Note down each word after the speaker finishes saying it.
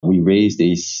raised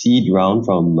a seed round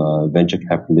from venture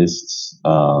capitalists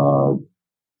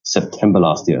September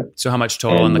last year. So how much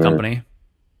total in the company?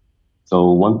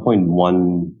 So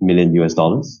 $1.1 million US.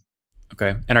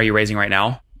 Okay. And are you raising right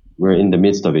now? We're in the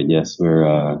midst of it. Yes,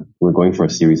 we're going for a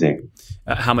Series A.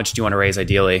 How much do you want to raise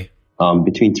ideally?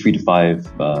 Between 3 to 5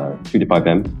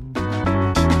 M.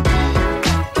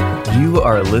 You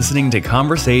are listening to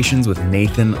Conversations with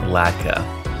Nathan Latka.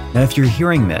 Now, if you're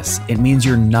hearing this, it means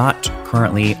you're not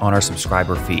currently on our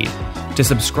subscriber feed. To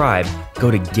subscribe,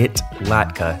 go to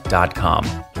getlatka.com.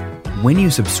 When you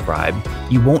subscribe,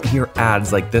 you won't hear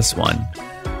ads like this one.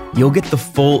 You'll get the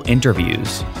full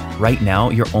interviews. Right now,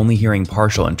 you're only hearing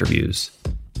partial interviews.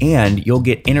 And you'll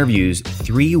get interviews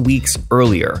 3 weeks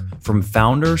earlier from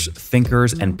founders,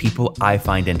 thinkers, and people I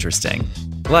find interesting.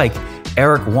 Like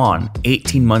Eric Yuan,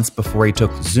 18 months before he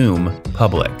took Zoom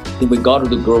public. We got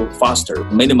to grow faster.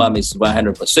 Minimum is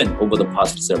 100% over the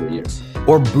past several years.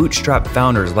 Or bootstrap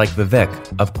founders like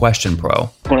Vivek of Question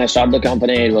Pro. When I started the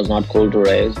company, it was not cool to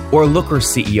raise. Or Looker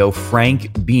CEO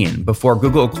Frank Bean before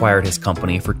Google acquired his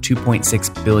company for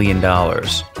 $2.6 billion.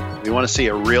 We want to see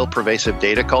a real pervasive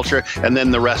data culture, and then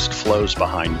the rest flows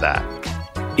behind that.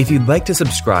 If you'd like to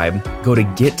subscribe, go to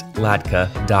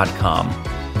getlatka.com.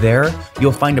 There,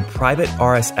 you'll find a private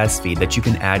RSS feed that you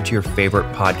can add to your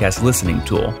favorite podcast listening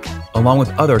tool, along with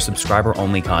other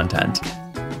subscriber-only content.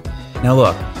 Now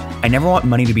look, I never want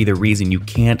money to be the reason you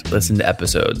can't listen to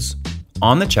episodes.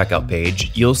 On the checkout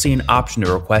page, you'll see an option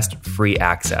to request free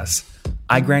access.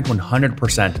 I grant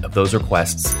 100% of those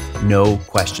requests, no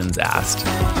questions asked.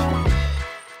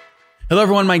 Hello,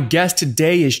 everyone. My guest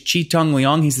today is Chih-Tung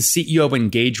Leong. He's the CEO of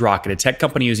EngageRocket, a tech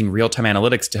company using real-time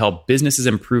analytics to help businesses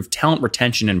improve talent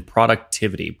retention and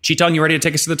productivity. Chih-Tung, you ready to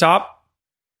take us to the top?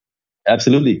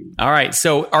 Absolutely. All right.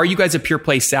 So are you guys a pure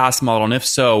play SaaS model? And if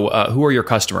so, who are your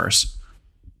customers?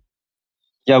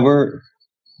 Yeah, we're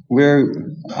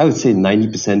I would say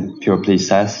 90% pure play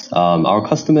SaaS. Our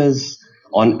customers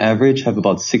on average have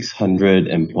about 600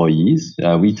 employees.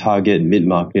 We target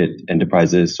mid-market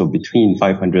enterprises, so between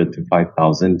 500 to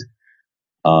 5,000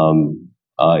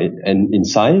 and in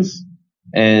size.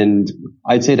 And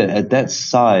I'd say that at that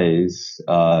size,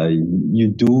 you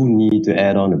do need to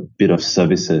add on a bit of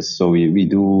services. So we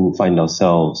do find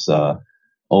ourselves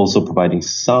also providing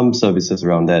some services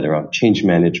around that, around change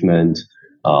management,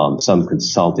 some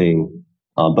consulting.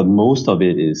 But most of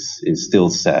it is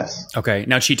still SaaS. Okay.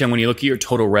 Now, Chih-Tung, when you look at your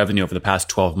total revenue over the past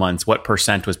 12 months, what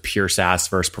 % was pure SaaS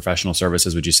versus professional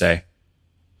services, would you say?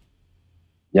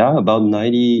 Yeah, about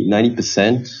 90%,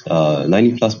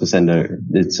 90+%.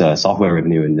 It's software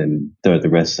revenue, and then the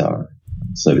rest are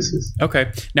services.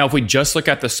 Okay. Now, if we just look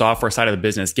at the software side of the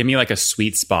business, give me like a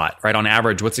sweet spot, right? On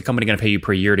average, what's the company going to pay you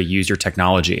per year to use your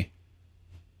technology?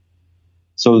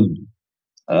 So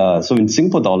in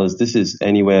Singapore dollars, this is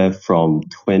anywhere from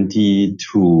 20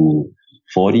 to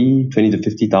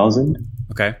 50,000.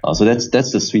 Okay. So that's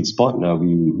the sweet spot. Now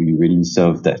we really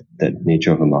serve that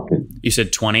nature of a market. You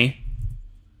said 20?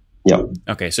 Yeah.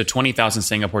 Okay. So 20,000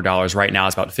 Singapore dollars right now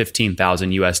is about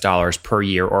 15,000 US dollars per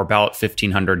year, or about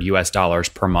 1,500 US dollars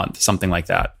per month, something like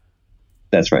that.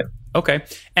 That's right. Okay.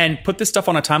 And put this stuff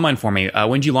on a timeline for me.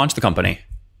 When did you launch the company?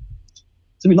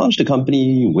 So we launched the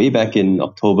company way back in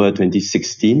October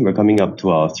 2016. We're coming up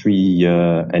to our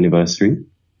 3-year anniversary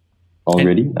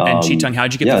already. And Chih-Tung, how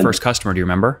did you get the first customer? Do you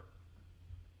remember?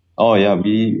 Oh yeah,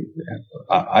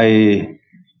 I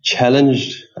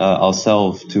challenged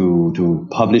ourselves to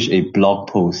publish a blog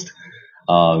post,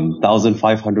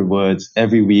 1,500 words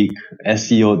every week,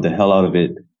 SEO'd the hell out of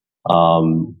it.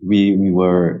 We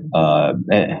were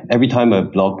every time a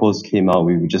blog post came out,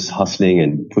 we were just hustling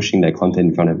and pushing that content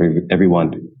in front of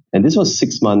everyone. And this was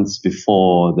 6 months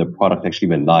before the product actually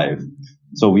went live.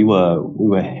 So we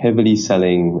were heavily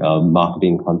selling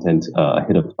marketing content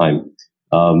ahead of time.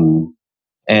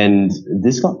 And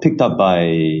this got picked up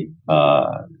by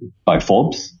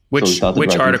Forbes. Which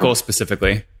article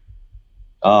specifically?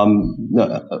 Me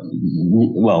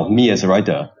as a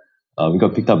writer. We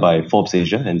got picked up by Forbes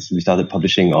Asia, and so we started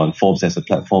publishing on Forbes as a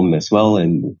platform as well,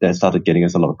 and that started getting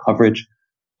us a lot of coverage.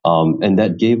 And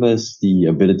that gave us the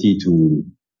ability to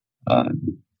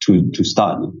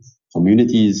start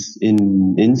communities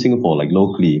in Singapore, like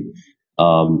locally,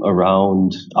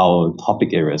 around our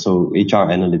topic area. So HR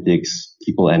analytics,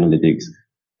 people analytics.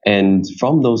 And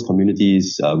from those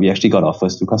communities, we actually got our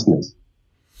first 2 customers.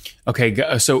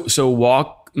 Okay. So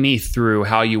walk me through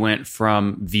how you went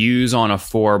from views on a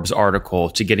Forbes article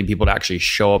to getting people to actually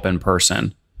show up in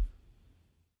person.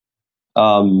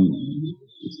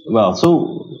 Well,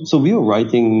 so we were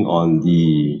writing on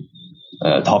the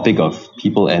topic of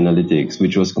people analytics,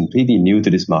 which was completely new to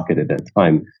this market at that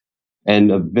time.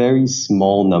 And a very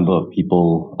small number of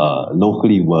people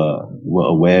locally were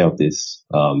aware of this,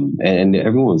 and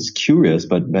everyone was curious,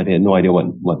 but they had no idea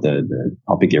what the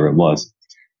topic area was.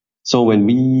 So when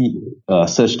we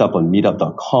searched up on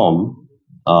meetup.com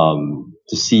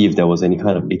to see if there was any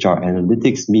kind of HR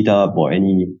analytics meetup or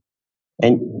any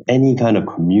kind of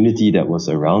community that was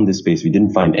around this space, we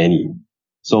didn't find any.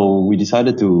 So we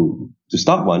decided to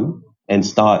start one and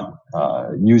start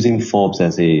using Forbes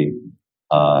as a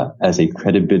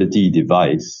credibility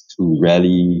device to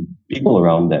rally people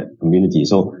around that community.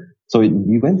 So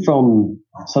we went from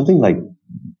something like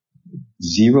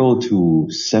 0 to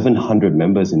 700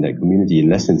 members in that community in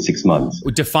less than 6 months.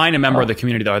 Define a member of the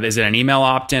community, though. Is it an email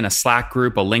opt-in, a Slack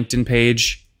group, a LinkedIn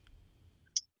page?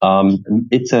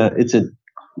 It's a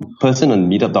person on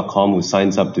meetup.com who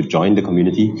signs up to join the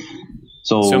community.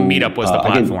 So Meetup was the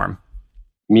platform.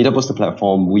 Meetup was the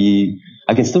platform.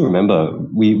 I can still remember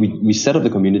we set up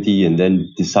the community and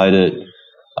then decided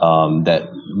that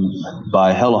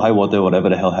by hell or high water, whatever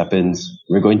the hell happens,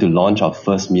 we're going to launch our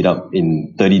first meetup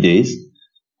in 30 days.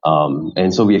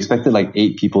 And so we expected like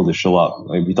 8 people to show up.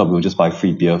 We thought we would just buy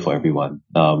free beer for everyone.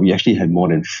 We actually had more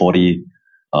than 40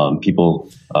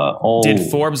 people. Did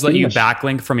Forbes let you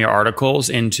backlink from your articles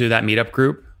into that meetup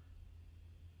group?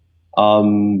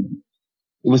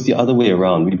 It was the other way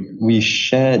around. We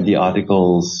shared the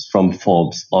articles from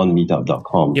Forbes on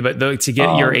meetup.com. Yeah, but to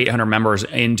get your 800 members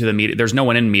into the meetup, there's no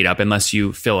one in meetup unless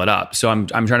you fill it up. So I'm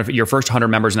trying to your first 100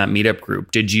 members in that meetup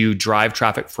group. Did you drive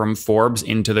traffic from Forbes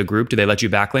into the group? Did they let you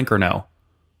backlink or no?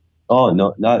 Oh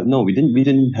no, we didn't. We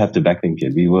didn't have to backlink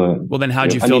it. We were. Well, then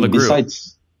how'd you fill the group?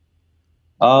 Besides,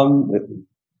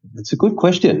 it's a good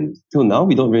question. Till now,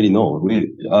 we don't really know.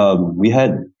 We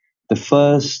had the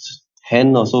first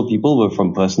 10 or so people were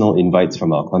from personal invites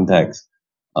from our contacts.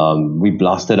 We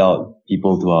blasted out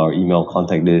people to our email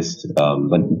contact list,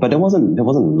 but there wasn't a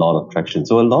lot of traction.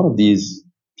 So a lot of these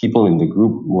people in the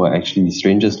group were actually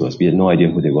strangers to us. We had no idea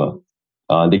who they were.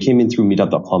 They came in through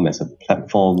meetup.com as a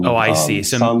platform. Oh, I see.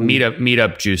 So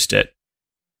meetup juiced it.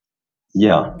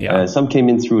 Yeah. Some came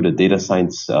in through the data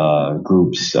science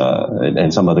groups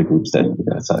and some other groups that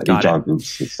HR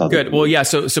groups. Good. Well, yeah.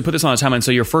 So put this on the timeline.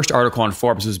 So your first article on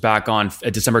Forbes was back on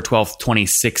December 12th,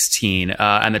 2016.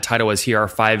 And the title was Here Are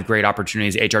 5 Great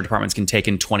Opportunities HR Departments Can Take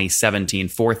in 2017.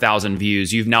 4,000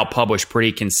 views. You've now published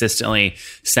pretty consistently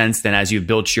since then as you've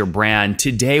built your brand.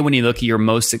 Today, when you look at your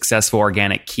most successful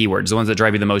organic keywords, the ones that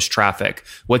drive you the most traffic,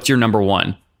 what's your number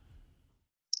one?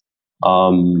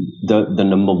 The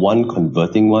number one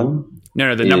converting one.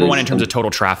 No, the number one in terms of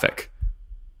total traffic.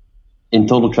 In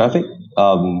total traffic,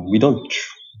 we don't.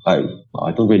 I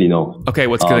don't really know. Okay,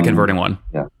 what's the converting one?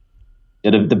 Yeah.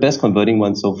 The best converting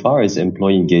one so far is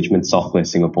Employee Engagement Software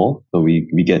Singapore. So we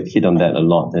get hit on that a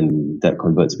lot, and that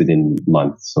converts within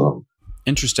months. So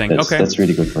interesting. That's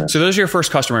really good for us. So those are your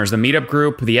first customers, the meetup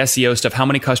group, the SEO stuff. How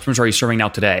many customers are you serving now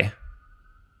today?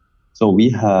 So we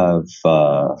have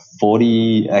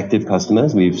 40 active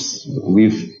customers. We've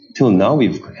till now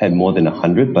we've had more than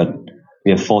 100, but we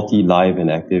have 40 live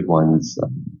and active ones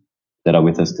that are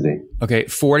with us today. Okay,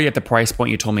 40 at the price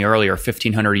point you told me earlier,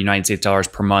 $1,500 United States dollars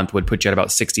per month would put you at about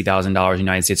 $60,000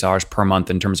 United States dollars per month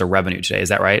in terms of revenue today. Is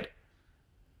that right?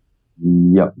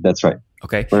 Yep, that's right.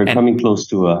 Okay, we're coming close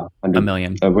to a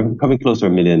million. We're coming close to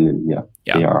 $1 million.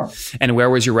 Yeah. ARR. And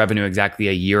where was your revenue exactly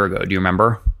a year ago? Do you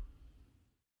remember?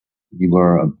 We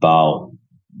were about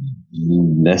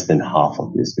less than half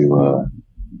of this. We were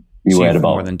at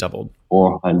about more than doubled.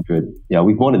 400. Yeah,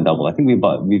 we've more than doubled. I think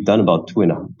we've done about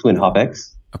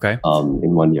 2.5x. Okay.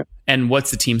 In 1 year. And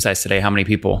what's the team size today? How many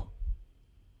people?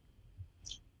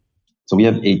 So we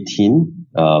have 18,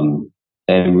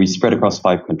 and we spread across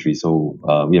 5 countries.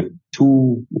 So we have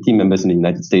 2 team members in the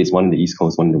United States, one in the East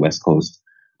Coast, one in the West Coast.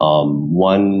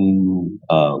 One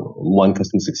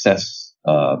customer success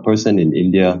person in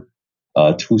India.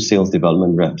 2 sales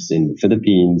development reps in the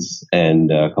Philippines,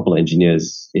 and a couple of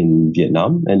engineers in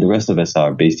Vietnam, and the rest of us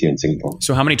are based here in Singapore.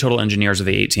 So how many total engineers are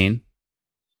the 18?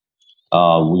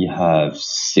 We have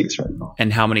 6 right now.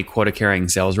 And how many quota-carrying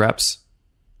sales reps?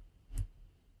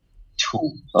 2.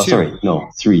 Oh, 2. Sorry, no,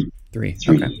 3. 3.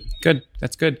 Okay, good.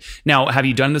 That's good. Now, have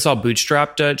you done this all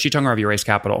bootstrapped, Chee-Tung, or have you raised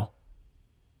capital?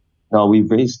 Now, we've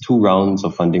raised 2 rounds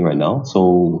of funding right now.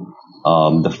 So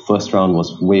the first round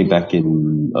was way back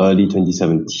in early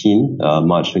 2017,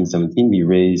 March 2017. We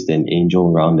raised an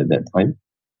angel round at that time.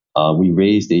 We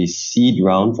raised a seed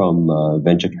round from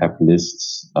venture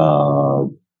capitalists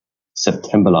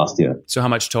September last year. So how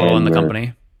much total in the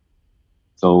company?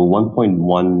 So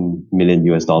 $1.1 million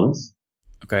US.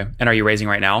 Okay. And are you raising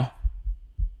right now?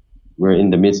 we're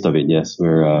in the midst of it. Yes,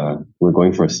 we're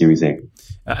going for a Series A.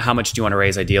 How much do you want to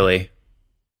raise ideally?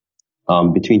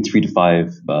 Between 3 to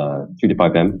 5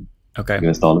 M. Okay.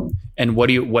 US dollar. And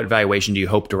what valuation do you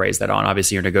hope to raise that on?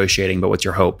 Obviously, you're negotiating, but what's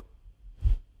your hope?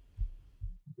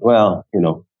 Well,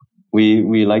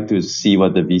 we like to see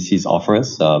what the VCs offer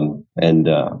us, and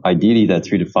ideally that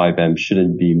 3 to 5 M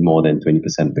shouldn't be more than 20%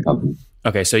 of the company.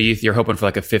 Okay, so you're hoping for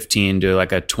like a $15 to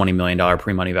like a $20 million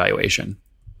pre-money valuation.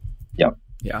 Yeah.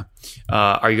 Yeah.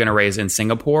 Are you going to raise in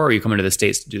Singapore, or are you coming to the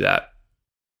States to do that?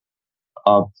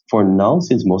 For now,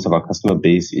 since most of our customer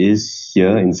base is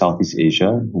here in Southeast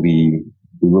Asia, we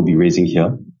will be raising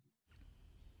here.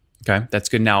 Okay, that's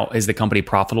good. Now, is the company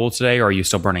profitable today, or are you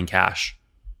still burning cash?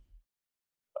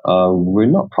 We're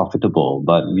not profitable,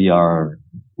 but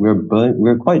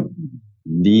we're quite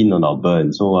lean on our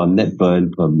burn. So our net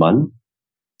burn per month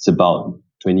is about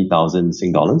 20,000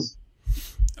 Sing dollars.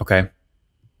 Okay,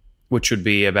 which would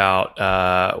be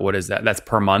about what is that? That's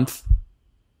per month.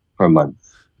 Per month.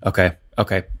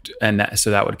 Okay. And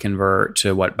so that would convert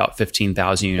to what, about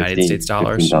 15,000 United States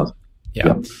dollars? 15,000.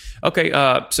 Yeah. Okay.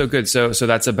 So good. So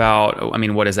that's about,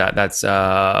 what is that? That's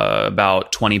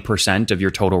about 20% of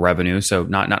your total revenue. So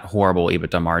not horrible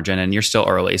EBITDA margin, and you're still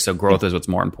early. So growth is what's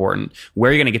more important. Where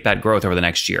are you going to get that growth over the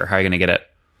next year? How are you going to get it?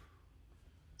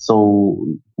 So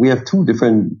we have two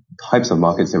different types of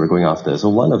markets that we're going after. So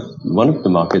one of the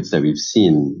markets that we've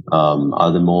seen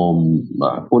are the more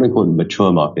quote unquote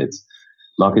mature markets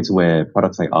where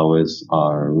products like ours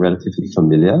are relatively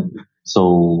familiar.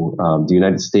 So the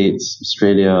United States,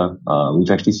 Australia, we've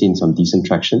actually seen some decent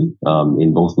traction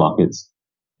in both markets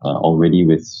already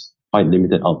with quite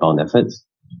limited outbound efforts.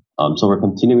 So we're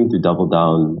continuing to double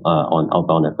down on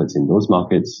outbound efforts in those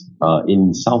markets.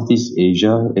 In Southeast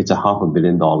Asia, it's a $500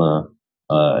 million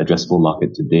addressable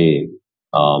market today.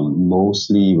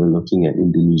 Mostly we're looking at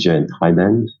Indonesia and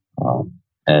Thailand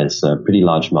as pretty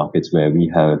large markets where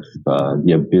we have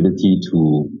the ability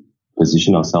to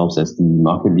position ourselves as the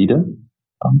market leader.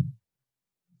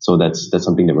 So that's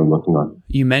something that we're working on.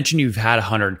 You mentioned you've had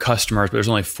 100 customers, but there's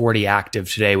only 40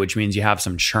 active today, which means you have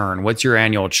some churn. What's your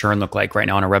annual churn look like right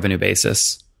now on a revenue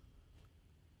basis?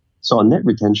 So our net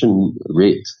retention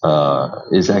rate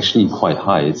is actually quite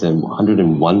high. It's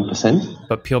 101%.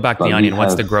 But peel back the onion.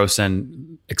 What's the gross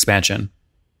and expansion?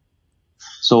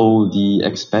 So the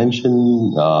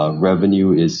expansion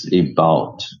revenue is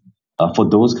about for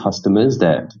those customers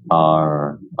that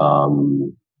are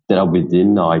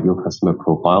within our ideal customer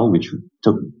profile, which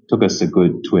took us a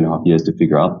good 2.5 years to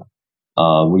figure out.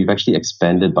 We've actually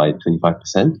expanded by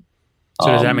 25%. So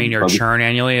does that mean your churn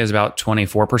annually is about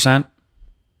 24%?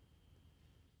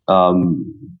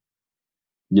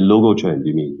 The logo churn,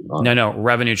 you mean? No,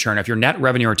 revenue churn. If your net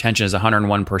revenue retention is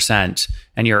 101%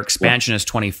 and your expansion is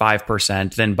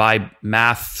 25%, then by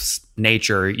math's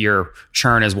nature, your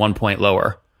churn is 1 point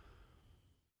lower.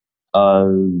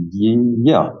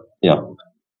 Yeah.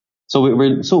 So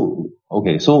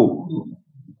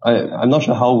I'm not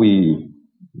sure how we're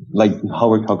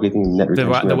calculating net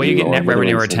retention. The way you get net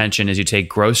revenue retention is you take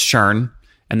gross churn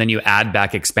and then you add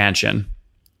back expansion,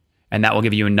 and that will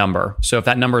give you a number. So if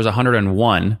that number is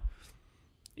 101,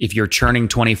 if you're churning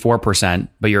 24%,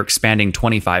 but you're expanding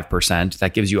 25%,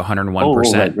 that gives you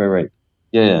 101%. Oh, right.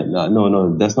 Yeah.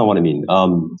 No, that's not what I mean.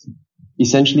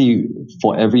 Essentially,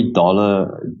 for every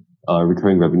dollar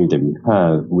recurring revenue that we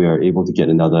have, we are able to get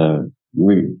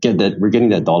we're getting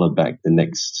that dollar back the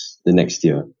next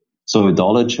year. So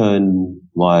dollar churn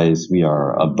wise, we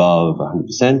are above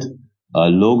 100%.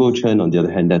 Logo churn, on the other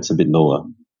hand, that's a bit lower.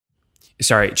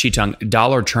 Sorry, Chi-Tung,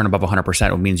 dollar churn above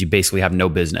 100% means you basically have no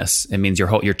business. It means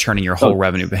you're churning your whole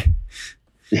revenue.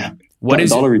 Yeah. What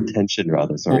is dollar retention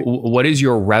rather? Sorry. What is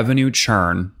your revenue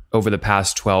churn over the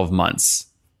past 12 months?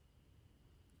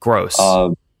 Gross.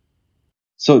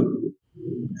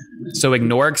 So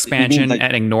ignore expansion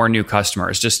and ignore new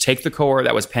customers. Just take the cohort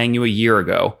that was paying you a year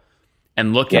ago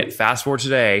and look at, fast forward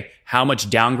today, how much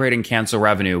downgrade and cancel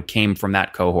revenue came from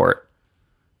that cohort.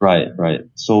 Right.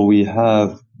 So we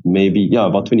have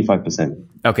about 25%.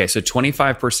 Okay, so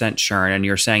 25% churn, and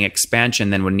you're saying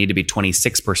expansion then would need to be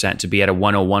 26% to be at a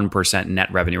 101%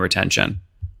 net revenue retention.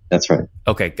 That's right.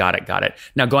 Okay, got it.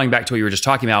 Now going back to what you were just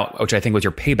talking about, which I think was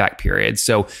your payback period.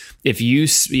 So if you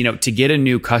to get a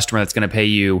new customer that's going to pay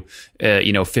you,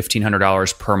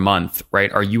 $1,500 per month,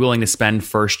 right? Are you willing to spend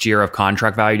first year of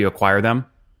contract value to acquire them?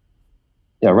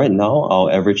 Yeah, right now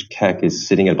our average CAC is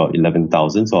sitting at about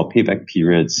 11,000. So our payback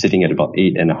period is sitting at about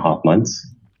 8.5 months.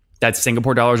 That's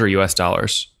Singapore dollars or US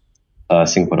dollars?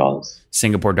 Singapore dollars.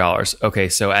 Singapore dollars. Okay,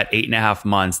 so at 8.5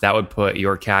 months, that would put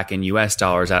your CAC in US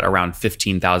dollars at around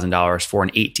 $15,000 for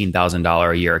an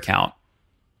 $18,000 a year account.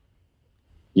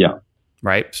 Yeah.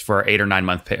 Right? For 8 or 9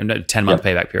 month, 10 month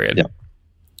payback period. Yeah.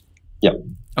 Yeah.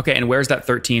 Okay. And where's that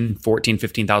 $13,000,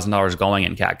 $14,000, $15,000 going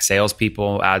in CAC?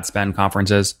 Salespeople, ad spend,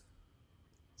 conferences?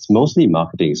 It's mostly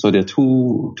marketing. So there are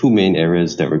two main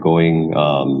areas that we're going.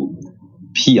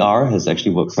 PR has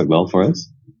actually worked quite well for us,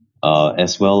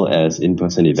 as well as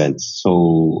in-person events.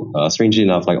 So strangely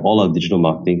enough, like all our digital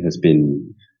marketing has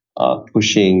been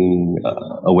pushing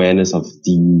awareness of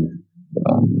the,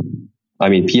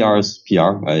 PR is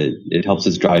PR. It helps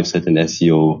us drive certain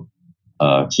SEO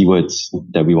keywords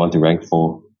that we want to rank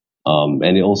for.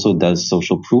 And it also does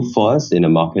social proof for us in a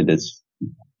market that's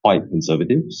quite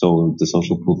conservative. So the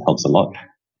social proof helps a lot.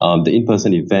 The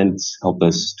in-person events help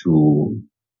us to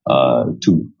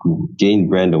gain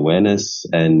brand awareness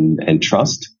and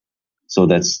trust. So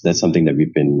that's something that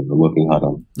we've been working hard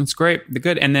on. That's great.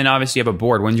 Good. And then obviously you have a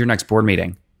board. When's your next board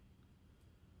meeting?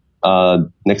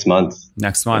 Next month.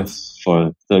 Next month.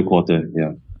 For third quarter.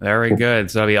 Yeah. Very good.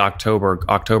 So that'll be October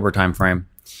timeframe.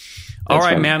 All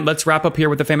right, man. Let's wrap up here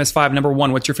with the famous 5. Number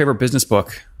 1, what's your favorite business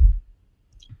book?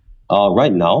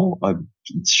 Right now,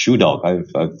 it's Shoe Dog.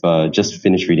 I've just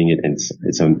finished reading it, and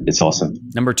it's awesome.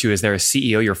 Number 2, is there a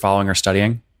CEO you're following or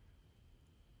studying?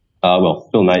 Well,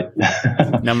 Phil Knight.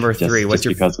 Number 3, what's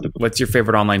your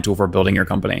favorite online tool for building your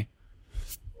company?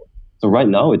 So right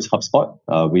now, it's HubSpot.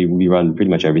 We run pretty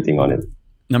much everything on it.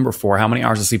 Number 4, how many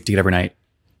hours of sleep do you get every night?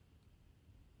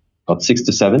 About 6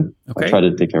 to 7. Okay. I try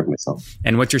to take care of myself.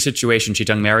 And what's your situation? Chi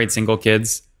Tung, married, single,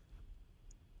 kids?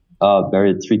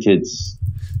 Married, 3 kids.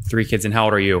 3 kids. And how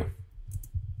old are you?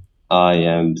 I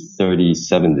am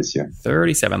 37 this year.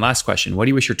 37. Last question. What do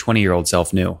you wish your 20-year-old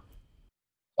self knew?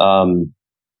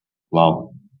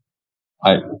 Well,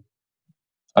 I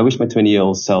wish my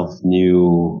 20-year-old self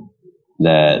knew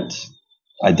that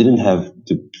I didn't have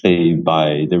to play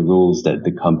by the rules that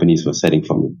the companies were setting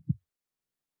for me.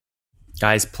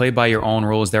 Guys, play by your own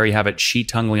rules. There you have it. Chi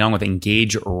Tung Leong with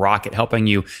Engage Rocket, helping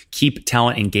you keep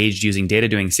talent engaged using data,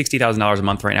 doing $60,000 a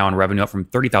month right now in revenue, up from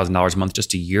 $30,000 a month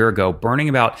just a year ago, burning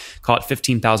about, call it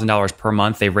 $15,000 per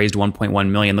month. They've raised $1.1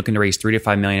 million, looking to raise $3 to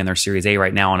 $5 million in their Series A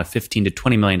right now on a $15 to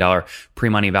 $20 million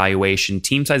pre-money valuation.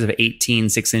 Team size of 18,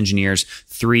 6 engineers,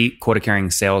 3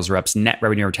 quota-carrying sales reps, net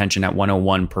revenue retention at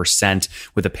 101%,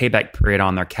 with a payback period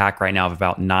on their CAC right now of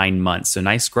about 9 months. So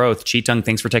nice growth. Chi Tung,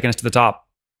 thanks for taking us to the top.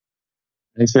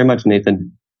 Thanks very much,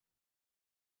 Nathan.